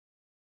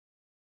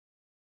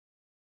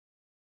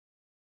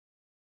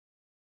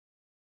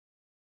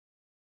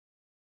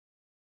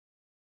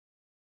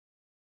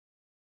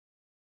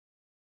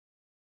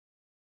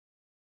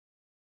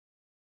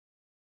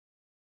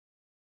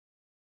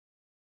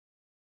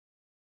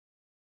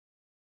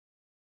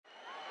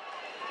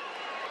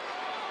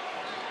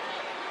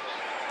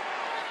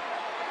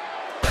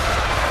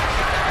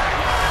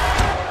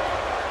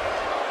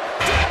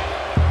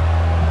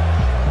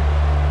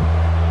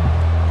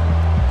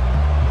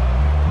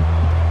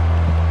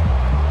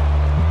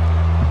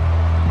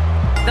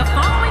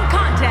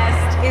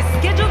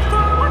scheduled for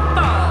one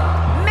fall,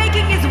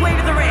 making his way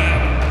to the ring,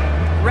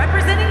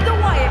 representing the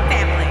Wyatt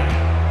family,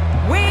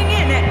 weighing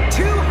in at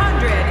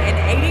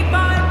 285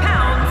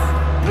 pounds,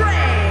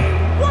 Bray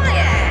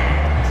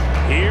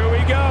Wyatt. Here we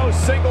go,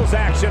 singles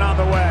action on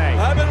the way.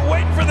 I've been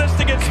waiting for this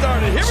to get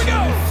started. Here we go.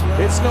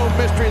 It's no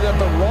mystery that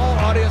the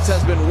Raw audience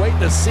has been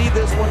waiting to see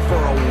this one for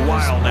a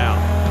while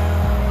now.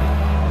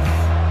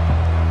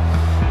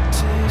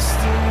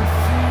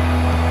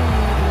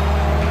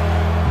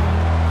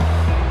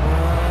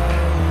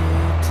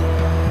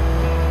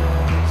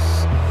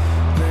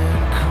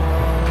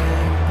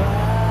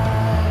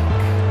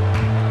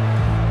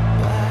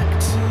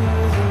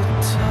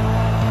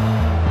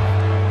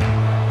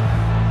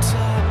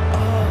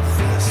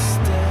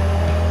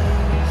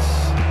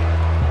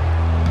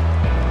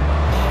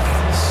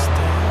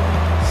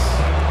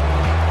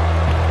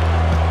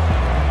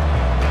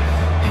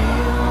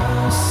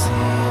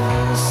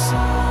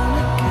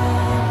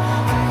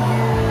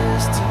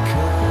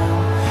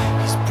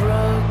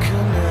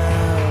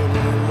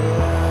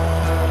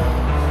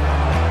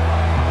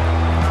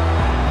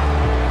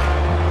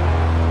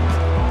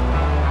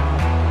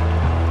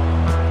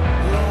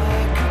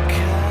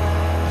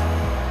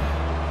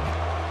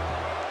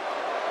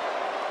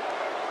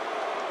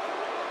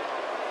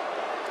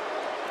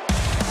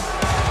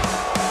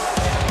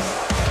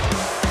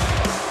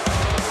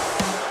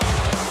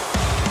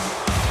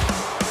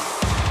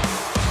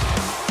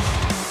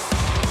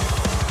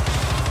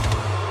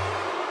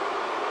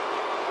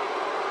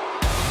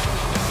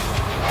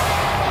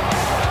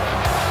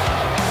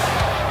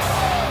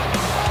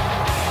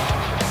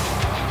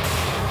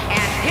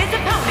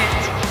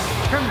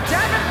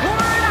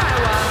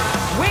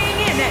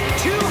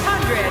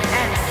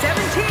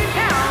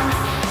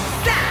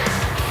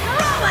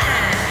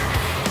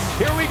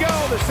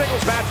 The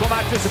singles match will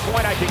not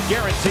disappoint, I can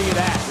guarantee you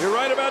that. You're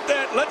right about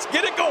that. Let's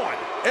get it going.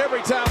 Every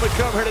time we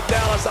come here to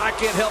Dallas, I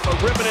can't help but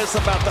reminisce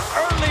about the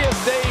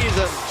earliest days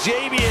of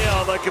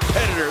JBL, the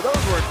competitor.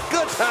 Those were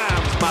good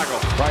times,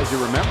 Michael. Surprised you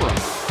remember them.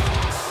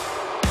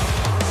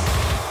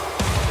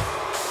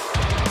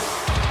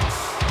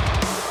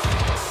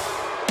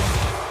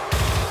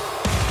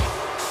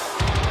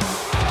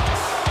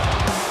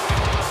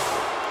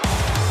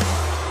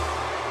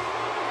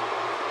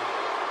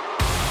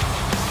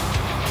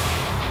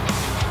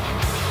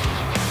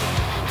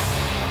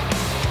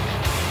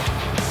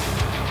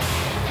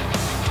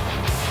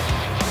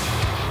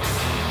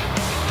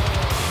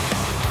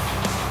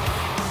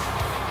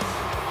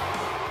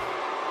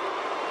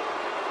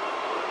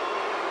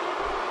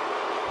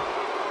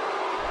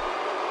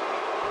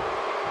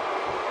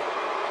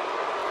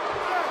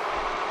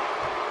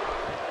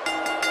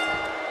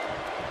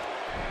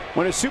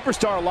 When a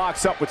superstar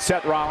locks up with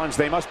Seth Rollins,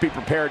 they must be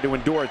prepared to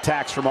endure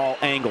attacks from all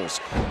angles.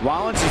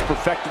 Rollins has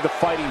perfected the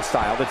fighting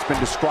style that's been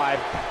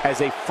described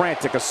as a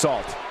frantic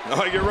assault.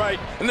 Oh, you're right.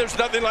 And there's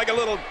nothing like a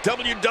little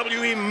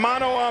WWE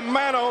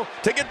mano-a-mano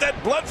to get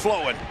that blood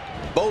flowing.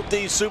 Both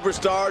these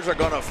superstars are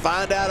going to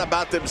find out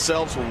about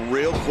themselves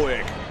real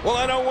quick. Well,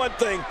 I know one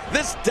thing.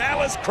 This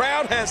Dallas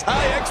crowd has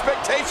high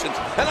expectations,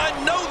 and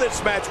I know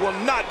this match will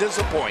not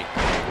disappoint.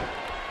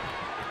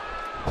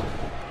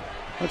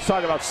 Let's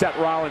talk about Seth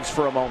Rollins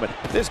for a moment.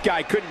 This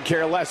guy couldn't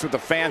care less what the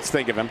fans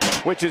think of him,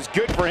 which is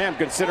good for him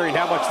considering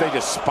how much they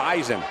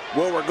despise him.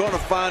 Well, we're going to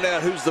find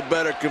out who's the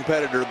better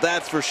competitor,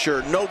 that's for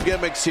sure. No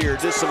gimmicks here,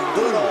 just some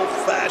good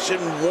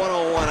old-fashioned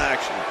one-on-one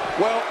action.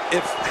 Well,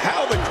 if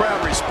how the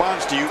crowd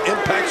responds to you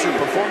impacts your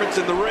performance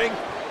in the ring,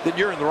 then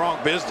you're in the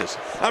wrong business.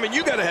 I mean,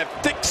 you got to have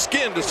thick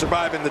skin to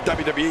survive in the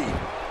WWE.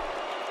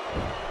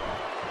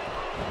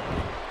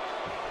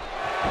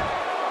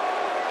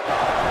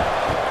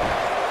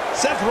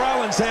 Seth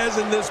Rollins has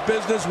in this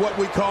business what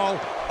we call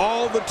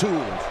all the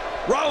tools.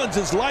 Rollins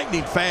is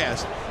lightning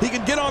fast. He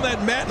can get on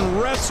that mat and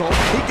wrestle.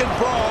 He can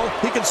brawl.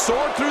 He can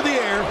soar through the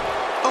air.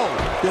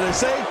 Oh, did I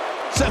say?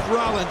 Seth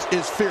Rollins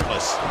is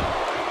fearless.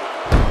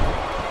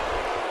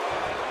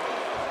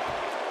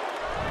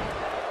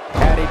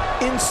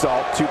 Added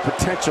insult to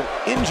potential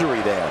injury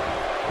there.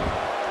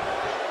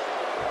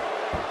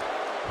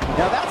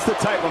 Now that's the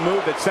type of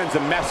move that sends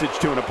a message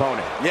to an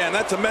opponent. Yeah, and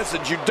that's a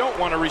message you don't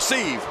want to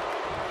receive.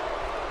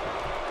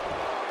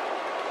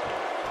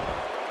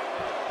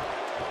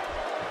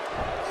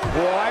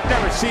 Well, I've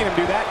never seen him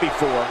do that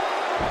before.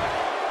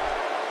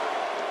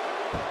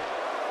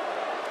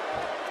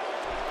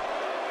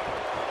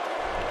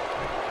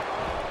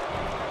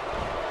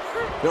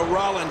 Bill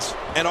Rollins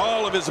and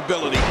all of his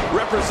ability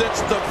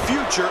represents the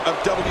future of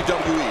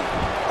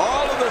WWE.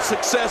 All of the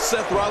success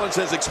Seth Rollins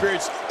has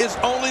experienced is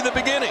only the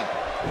beginning.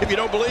 If you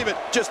don't believe it,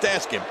 just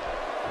ask him.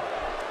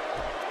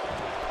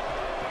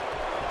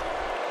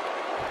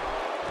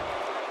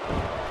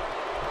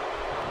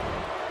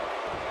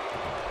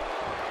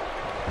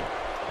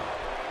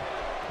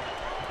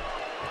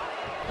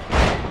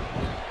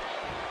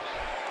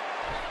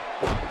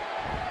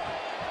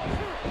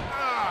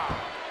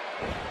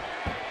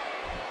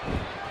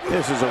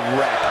 This is a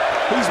wreck.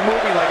 He's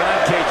moving like an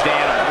uncaged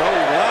animal.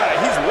 Oh, my.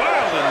 He's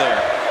wild in there.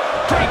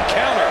 Great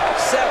counter.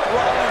 Seth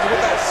Rollins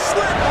with a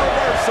slick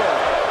reversal.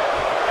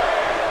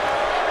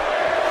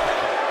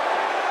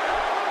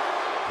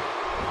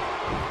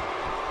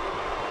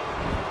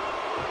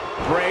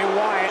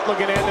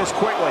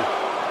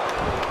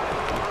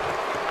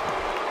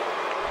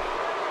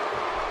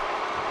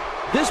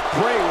 This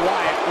Bray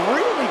Wyatt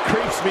really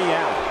creeps me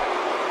out.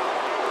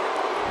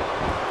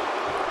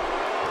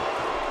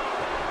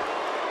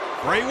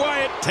 Bray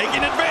Wyatt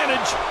taking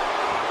advantage.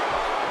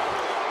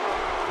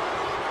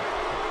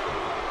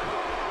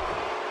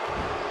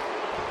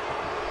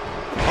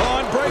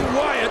 Bray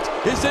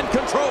Wyatt is in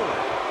control.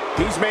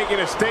 He's making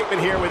a statement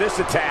here with this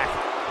attack.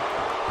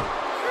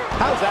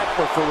 How's that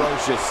for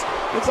ferocious?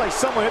 Looks like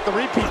someone hit the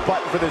repeat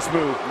button for this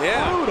move.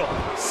 Yeah. Brutal.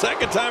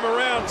 Second time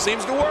around.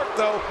 Seems to work,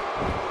 though.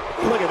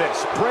 Look at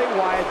this. Bray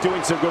Wyatt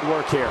doing some good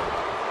work here.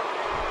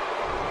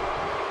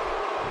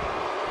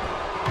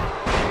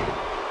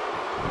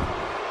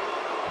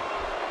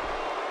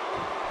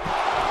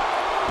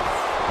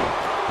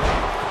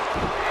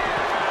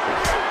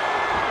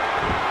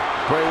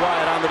 Bray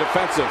Wyatt on the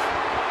defensive.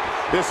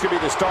 This could be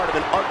the start of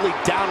an ugly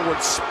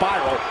downward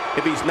spiral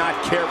if he's not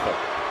careful.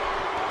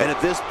 And at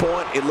this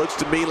point, it looks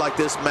to me like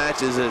this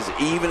match is as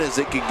even as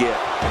it could get.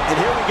 And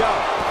here we go.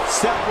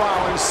 Seth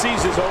Rollins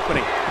sees his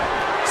opening.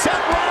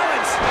 Seth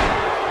Rollins!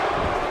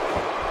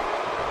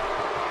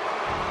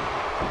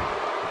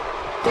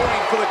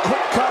 Going for the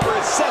quick cover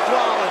is Seth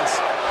Rollins.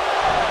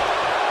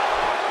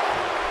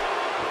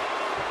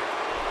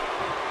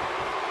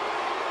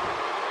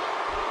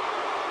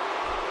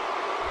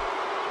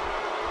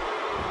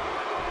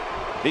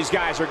 These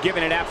guys are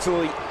giving it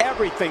absolutely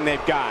everything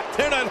they've got.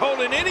 They're not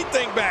holding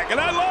anything back,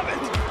 and I love it.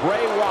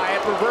 Bray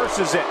Wyatt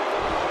reverses it.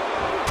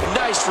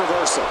 Nice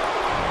reversal.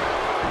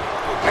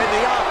 And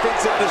the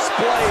offensive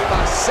display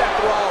by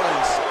Seth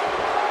Rollins.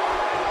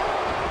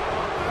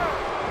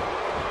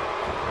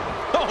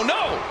 Oh,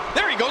 no.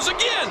 There he goes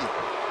again.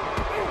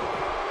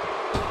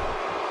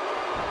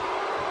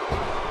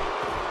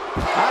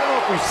 I don't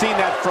know if we've seen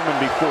that from him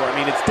before. I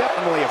mean, it's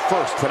definitely a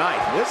first tonight.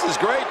 This is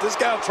great. This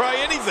guy will try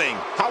anything.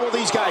 How will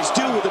these guys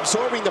do with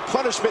absorbing the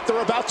punishment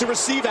they're about to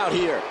receive out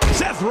here?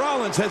 Seth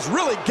Rollins has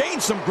really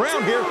gained some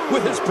ground here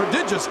with his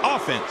prodigious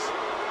offense.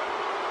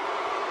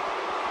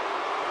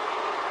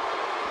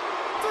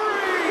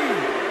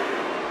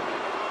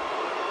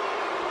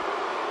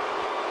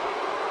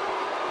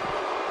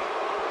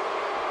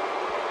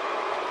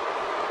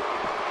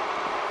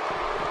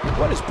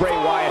 What does Bray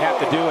Wyatt have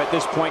to do at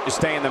this point to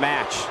stay in the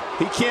match?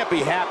 He can't be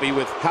happy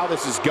with how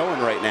this is going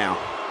right now.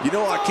 You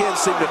know, I can't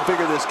seem to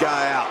figure this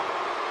guy out.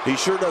 He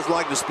sure does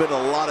like to spend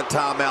a lot of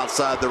time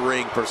outside the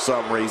ring for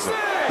some reason.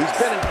 He's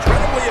been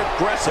incredibly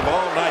aggressive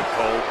all night,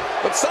 Cole,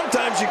 but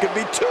sometimes you can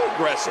be too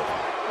aggressive.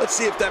 Let's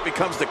see if that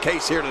becomes the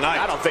case here tonight.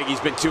 I don't think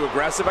he's been too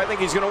aggressive. I think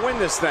he's going to win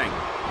this thing.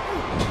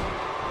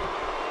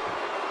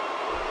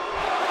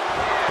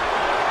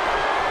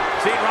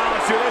 Seen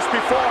Rollins do this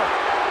before.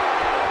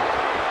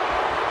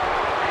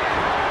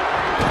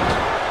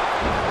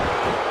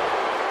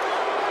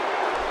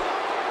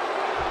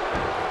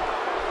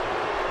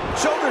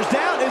 Shoulders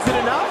down, is it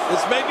enough?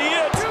 This may be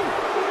it.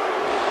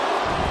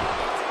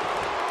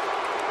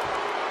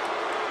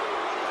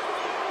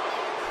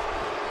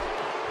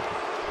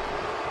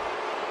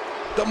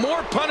 The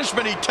more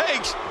punishment he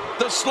takes,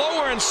 the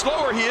slower and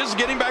slower he is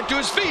getting back to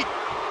his feet.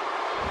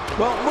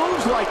 Well,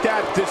 moves like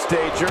that at this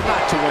stage are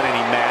not to win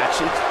any match.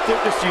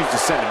 They're just used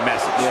to send a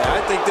message. Yeah,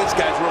 I think this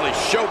guy's really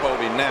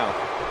showboating now.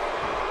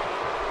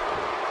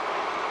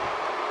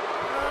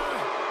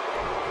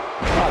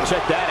 Oh,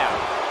 check that out.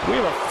 We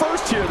have a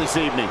first here this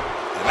evening.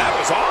 And that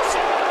was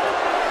awesome.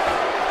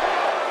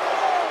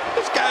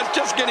 This guy's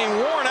just getting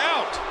worn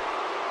out.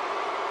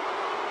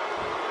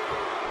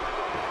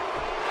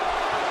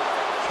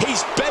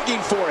 He's begging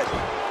for it.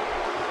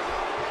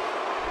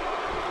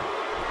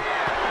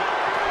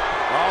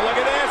 Oh, look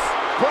at this.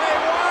 Bray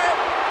Wyatt.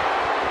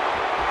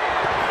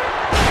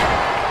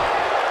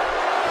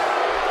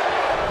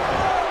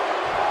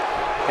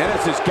 And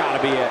this has got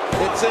to be it.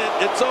 It's it.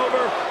 It's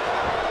over.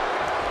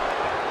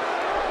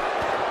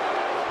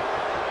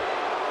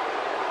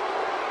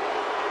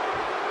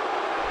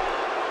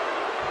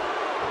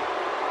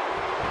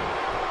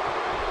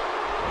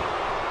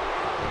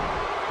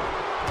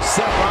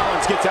 Seth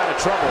Rollins gets out of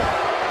trouble,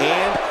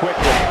 and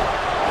quickly.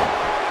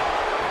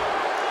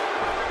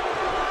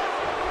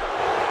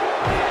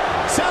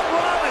 Seth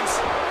Rollins!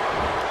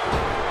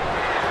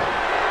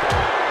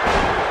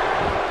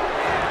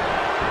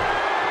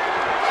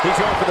 He's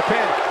going for the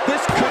pin.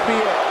 This could be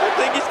it. I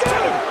think he's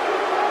got him.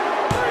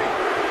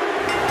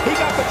 He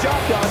got the job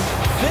done.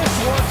 This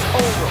one's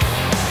over.